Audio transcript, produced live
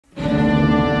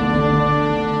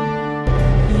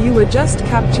were just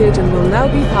captured and will now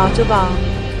be part of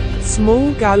our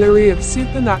small gallery of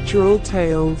supernatural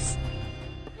tales.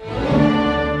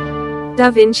 Da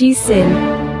Vinci's sin.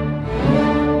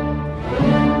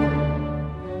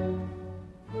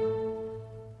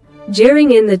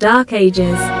 During in the Dark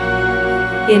Ages,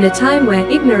 in a time where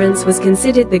ignorance was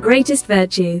considered the greatest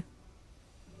virtue,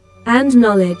 and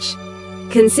knowledge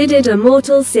considered a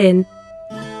mortal sin,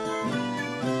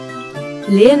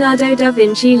 Leonardo da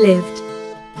Vinci lived,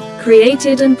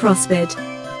 created and prospered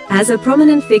as a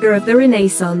prominent figure of the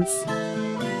Renaissance.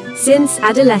 Since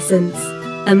adolescence,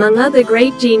 among other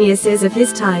great geniuses of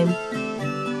his time,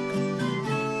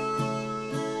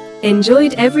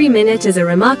 enjoyed every minute as a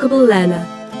remarkable learner,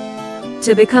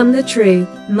 to become the true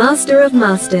master of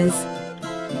masters.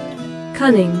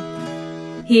 Cunning.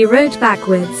 He wrote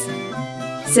backwards,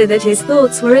 so that his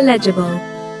thoughts were illegible,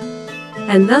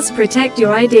 and thus protect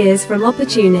your ideas from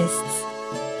opportunists.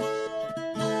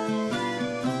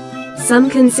 Some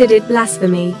considered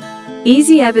blasphemy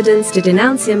easy evidence to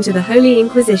denounce him to the Holy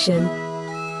Inquisition.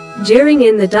 During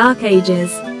in the Dark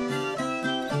Ages,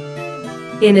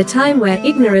 in a time where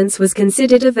ignorance was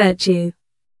considered a virtue,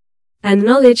 and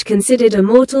knowledge considered a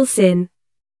mortal sin.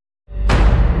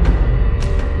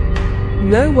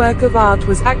 No work of art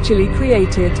was actually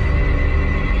created.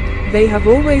 They have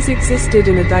always existed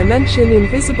in a dimension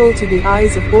invisible to the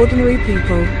eyes of ordinary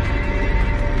people.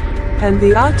 And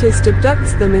the artist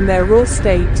abducts them in their raw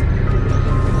state,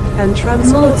 and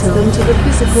transports them to the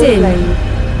physical plane.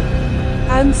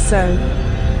 And so,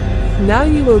 now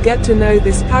you will get to know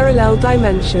this parallel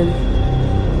dimension.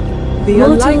 The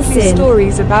unlikely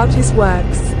stories about his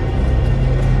works.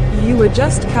 You were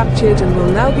just captured and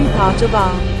will now be part of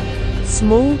our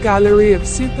small gallery of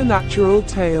supernatural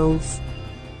tales.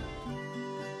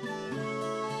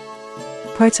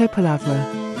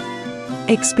 Proto-Palavra.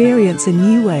 Experience a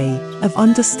new way of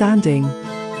understanding.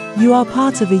 You are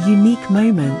part of a unique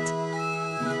moment.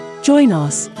 Join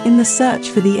us in the search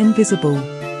for the invisible.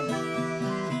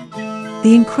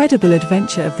 The incredible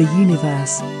adventure of the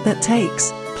universe that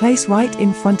takes place right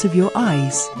in front of your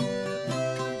eyes.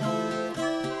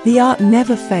 The art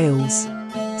never fails.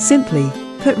 Simply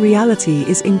put, reality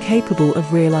is incapable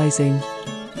of realizing.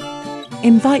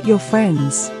 Invite your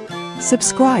friends.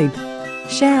 Subscribe.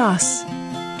 Share us.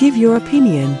 Give your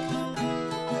opinion.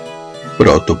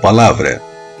 Proto-Palavra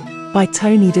by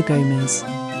Tony de Gomez.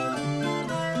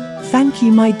 Thank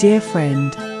you, my dear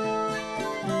friend.